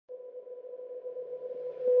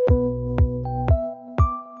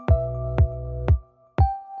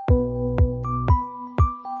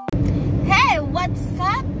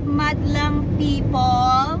madlang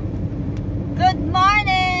people. Good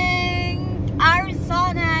morning,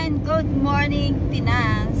 Arizona, and good morning,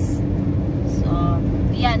 Pinas. So,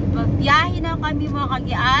 yan, biyahe na kami mga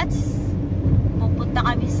kagiats. Pupunta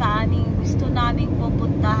kami sa aming gusto naming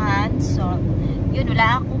pupuntahan. So, yun,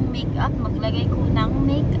 wala akong makeup. Maglagay ko ng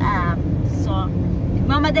makeup. So,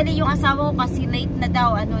 nagmamadali yung asawa ko kasi late na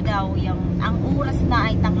daw. Ang oras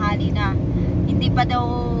na ay tanghali na. Hindi pa daw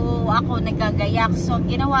ako nagagayak. So,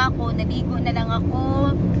 ginawa ko, naligo na lang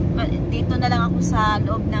ako. Dito na lang ako sa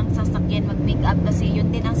loob ng sasakyan mag-makeup kasi yun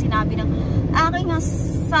din ang sinabi ng aking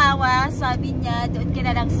asawa. Sabi niya, doon ka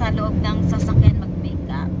na lang sa loob ng sasakyan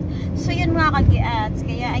mag-makeup. So, yun mga kagiats.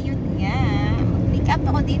 Kaya, ayun nga. Mag-makeup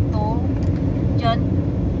ako dito. Diyan,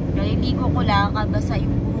 naliligo ko lang. Kabasa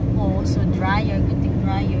yung buhok ko. So, dryer. Kunting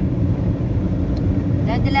dryer.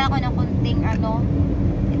 Dadala ako ng kunting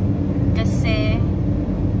kasi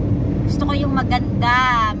gusto ko yung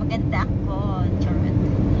maganda ako. Charot.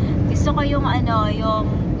 Gusto ko yung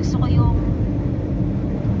gusto ko yung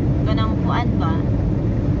kanang puan ba.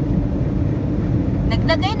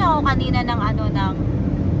 Naglagay na ako kanina ng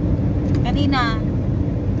kanina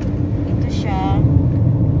ito siya.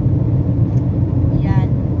 Yan.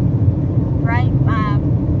 Primer.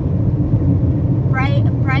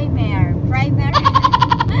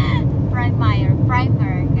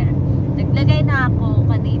 Naglagay na ako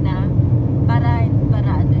kanina para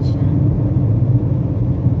siya.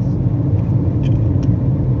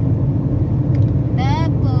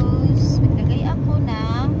 Tapos naglagay ako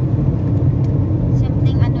ng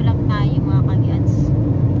simpleng lang tayo mga kagiats.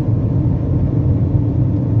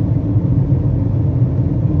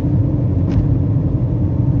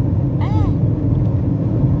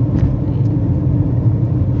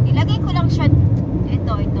 Ilagay ko lang siya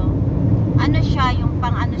ito. Yung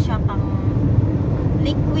pang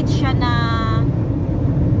liquid siya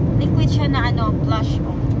na blush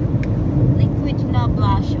on. Liquid na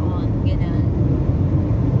blush on. Ganun.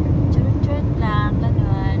 Churut lang.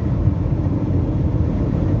 Ganun.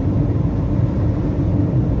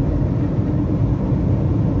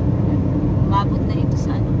 Umabot na dito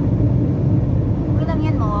sa okay lang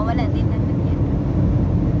yan, mawawala din naman yan.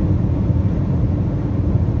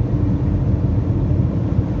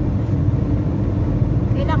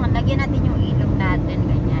 Kailangan lagyan natin yung ilong natin.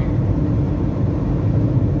 Ganyan.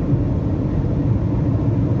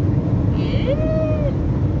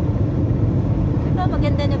 Diba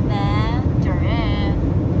maganda na ba? Charot.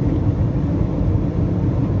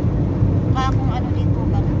 Baka kung dito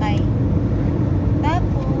bantay.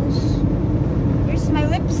 Tapos where's my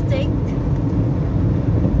lipstick?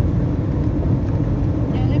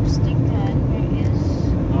 Yung lipstick kan? Where is?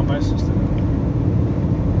 Oh, my sister.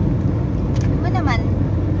 Ano naman?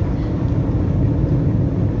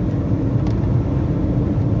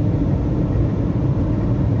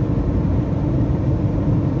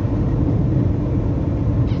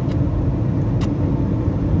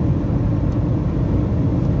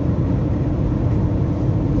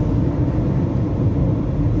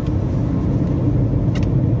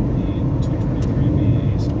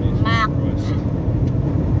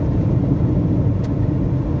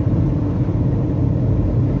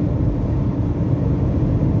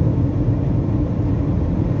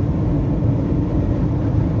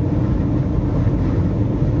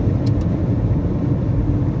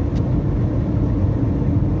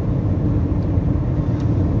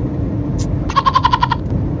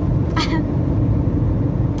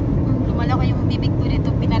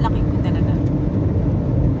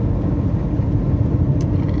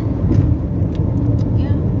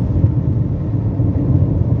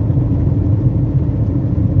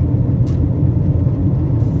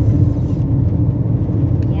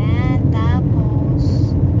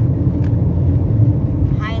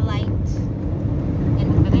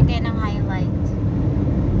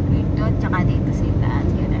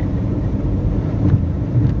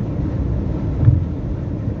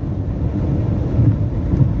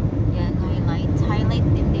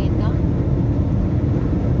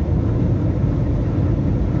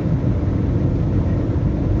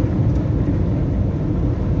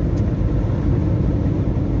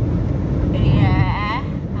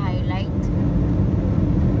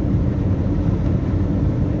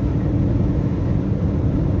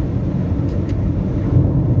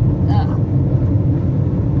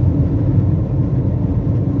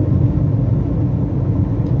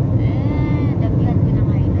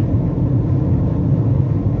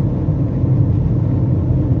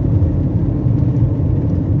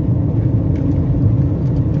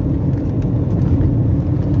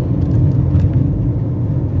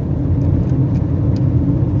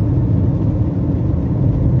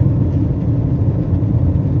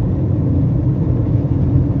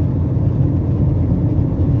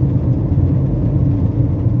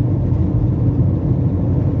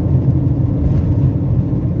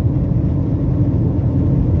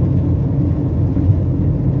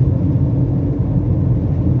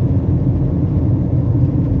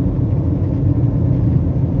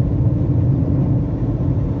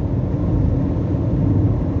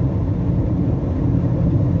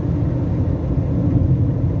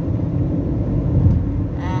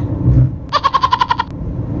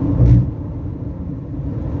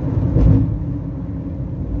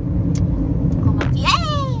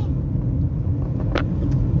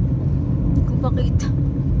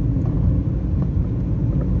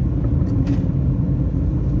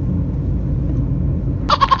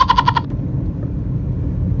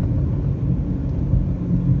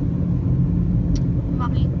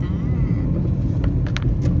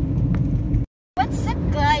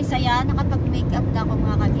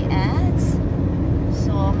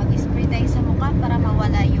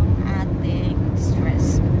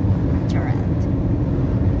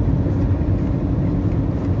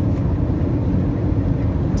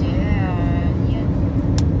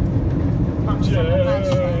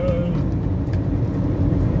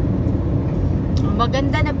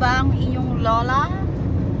 Gumaganda na ba ang inyong lola?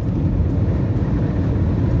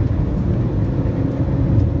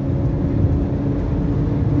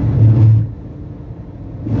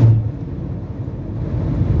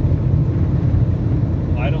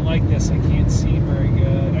 I don't like this. I can't see very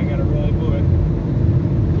good. I gotta really move it.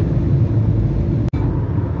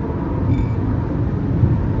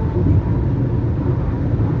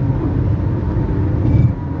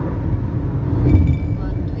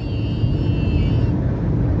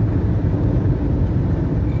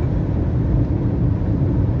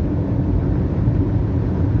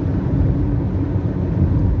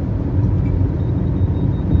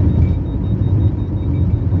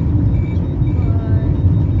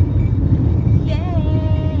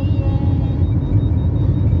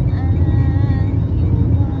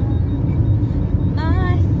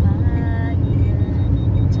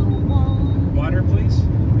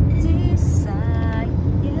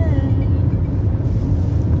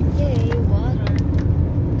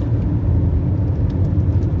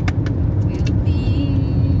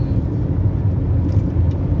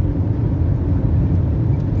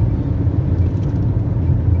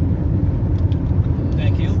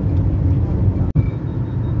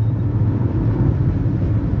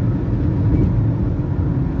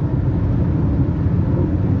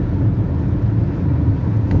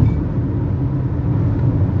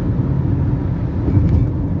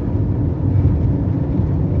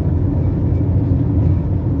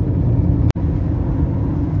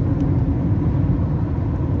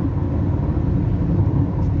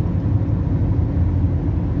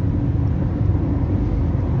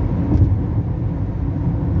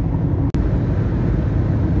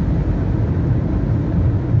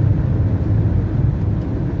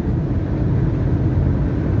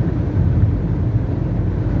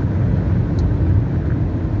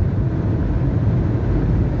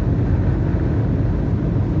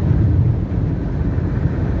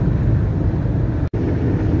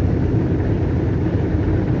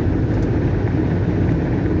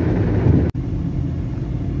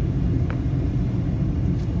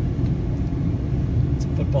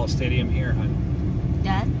 Football stadium here, hon.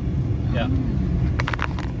 That? Yeah.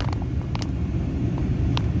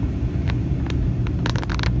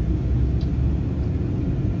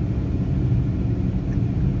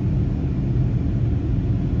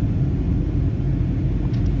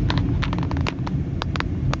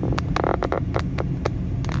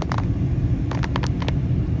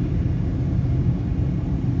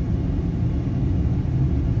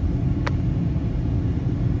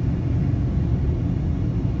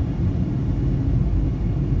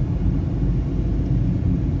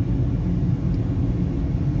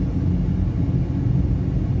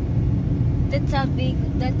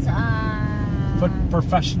 That's a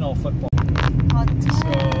Professional football. hotel.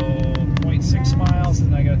 So 0.6 miles,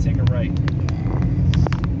 and I gotta take a right.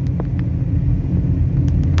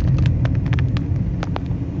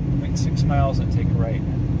 0.6 miles and take a right,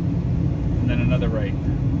 and then another right.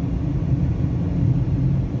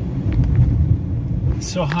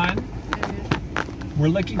 So, hon, we're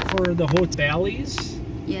looking for the hotels.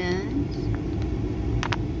 Yes.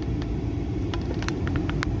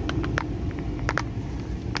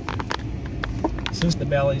 Since the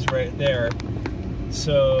valley's right there,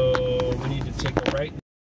 so we need to take a right.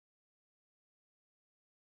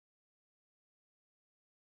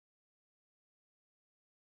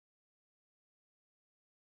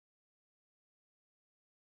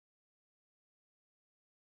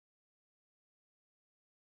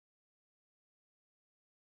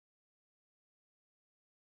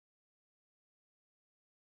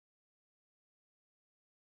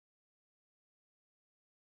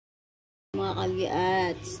 Mga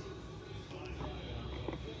kagiats.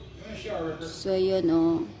 So, yun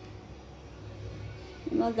o.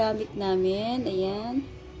 Yung mga gamit namin. Ayan.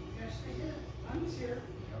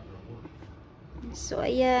 So,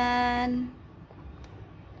 ayan.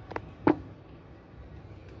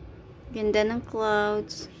 Ganda ng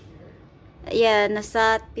clouds. Ayan,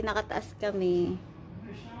 nasa pinakataas kami.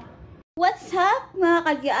 What's up, mga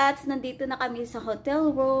kagiats? Nandito na kami sa hotel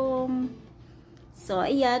room. So,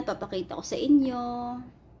 ayan, papakita ko sa inyo.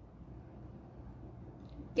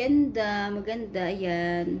 Ganda, maganda,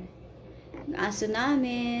 ayan. Ang aso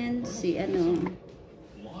namin, si ano.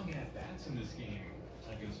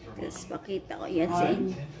 Tapos, pakita ko yan sa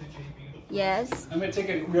inyo. Yes? I'm gonna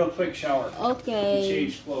take a real quick shower. Okay.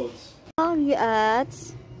 Change clothes.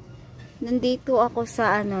 Kagiats, nandito ako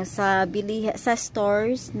sa ano, sa sa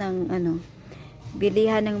stores ng ano,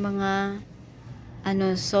 bilihan ng mga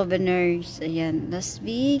souvenirs. Ayan, Las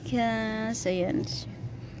Vegas. Ayan.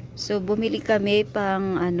 So, bumili kami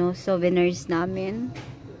pang souvenirs namin.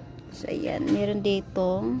 So, ayan. Meron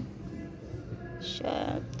dito.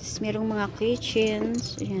 Siya. Tapos, merong mga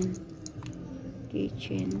keychains. Ayan.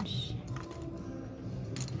 Keychains.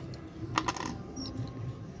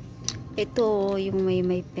 Ito, yung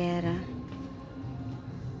may pera.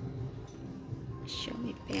 Siya,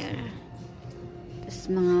 may pera. Tapos,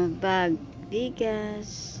 mga bag.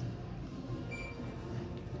 Bigas.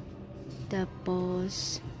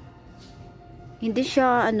 Tapos, hindi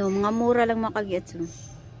siya, mga mura lang makaget.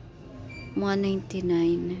 Mga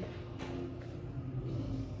 99.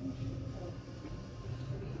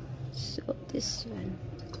 So, this one.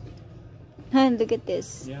 Look at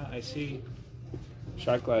this. Yeah, I see.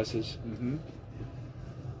 Shot glasses.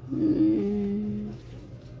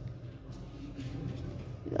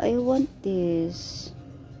 I want this.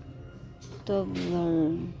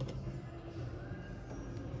 Tumbler.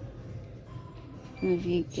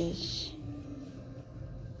 Vegas.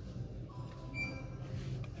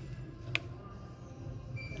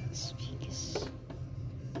 Vegas.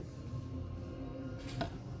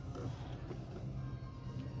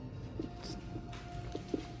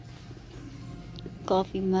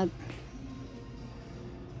 Coffee mug.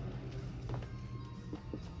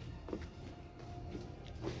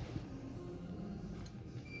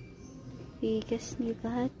 Vegas,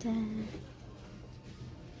 Nevada.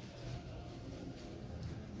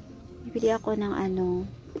 Bibili ako ng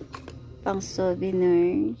pang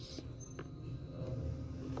souvenirs.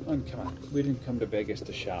 Come on. We didn't come to Vegas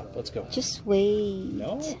to shop. Let's go. Just wait.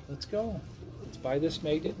 No, let's go. Let's buy this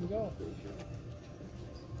magnet and go.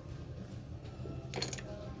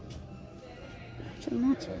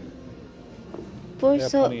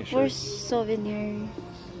 For souvenir.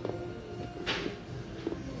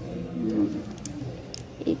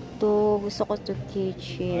 Ito, gusto ko to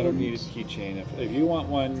keychain. I don't need a keychain. If you want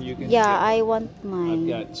one, you can. Yeah, I want mine.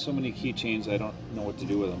 I've got so many keychains, I don't know what to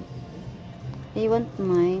do with them. I want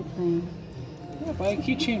mine. Yeah, buy a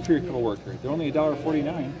keychain for your coworker. They're only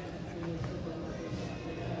 $1.49.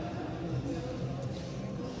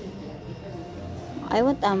 I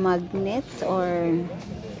want a magnet or,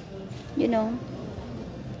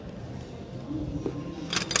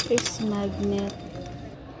 this magnet.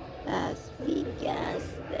 Las Vegas.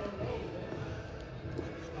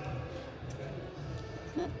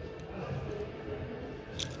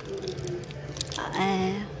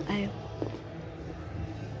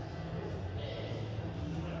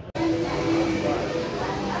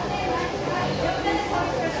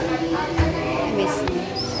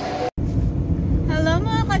 Hello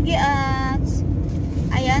mga kagiats.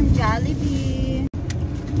 Ayan, Jollibee.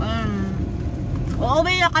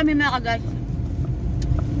 Uuwi na kami mga kagiats.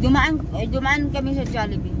 Dumaan kami sa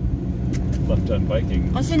Jollibee. Left on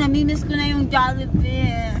Viking. Kasi namimiss ko na yung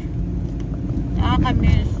Jollibee.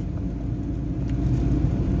 Nakakamiss.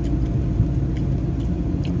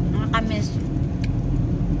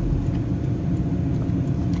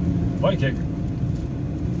 Viking.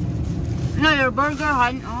 No, your burger,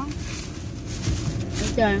 hon. Oh.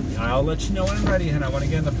 Okay. I'll let you know when I'm ready, and I want to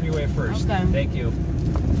get on the freeway first. Okay. Thank you.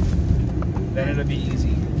 Then it'll be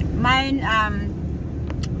easy. Mine, ang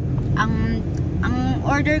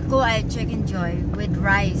order ko ay Chicken Joy with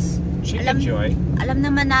rice. Chicken Joy? Alam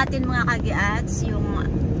naman natin mga kagiats, yung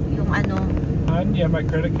Hon, you have my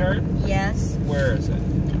credit card? Yes. Where is it?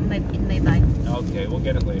 In my bag. Okay, we'll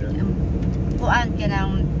get it later. Kuan ka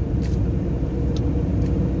ng...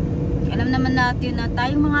 Alam naman natin na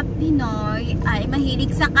tayong mga Pinoy ay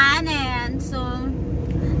mahilig sa kanin. So,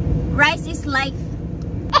 rice is life.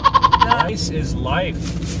 Rice is life.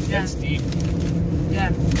 Yeah. It's deep.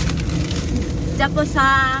 Yeah. Tapos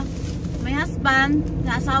my husband,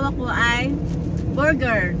 sa asawa ko ay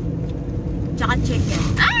burger. Tsaka chicken.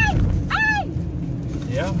 Ay! Ay!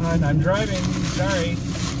 Yeah, hon, I'm driving. Sorry.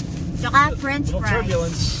 Tsaka french little fries.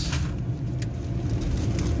 Turbulence.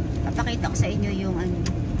 Papakita ko sa inyo yung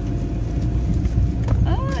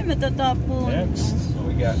Ay, matatapon. Next,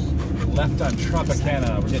 we got left on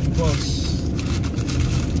Tropicana. We're getting close.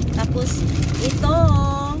 Tapos, ito.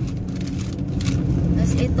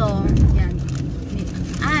 Tapos ito. Yan.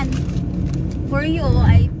 And, for you,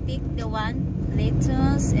 I picked the one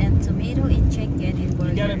lettuce and tomato and chicken and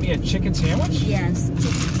burger. You got me a chicken sandwich? Yes,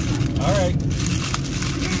 chicken. All right.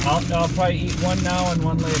 I'll probably eat one now and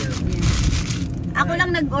one later. Yeah. Ako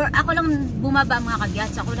lang bumaba mga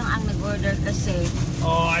kagyats. Ako lang ang nag-order kasi.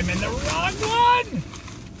 Oh, I'm in the wrong one!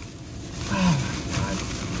 Oh my god.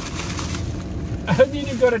 I need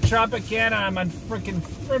to go to Tropicana. I'm on freaking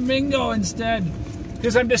Flamingo instead.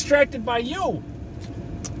 Because I'm distracted by you.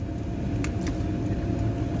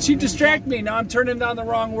 She distracted me. Now I'm turning down the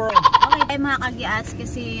wrong world. Okay, tayo mga kagias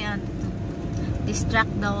kasi distract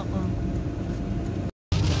daw ako.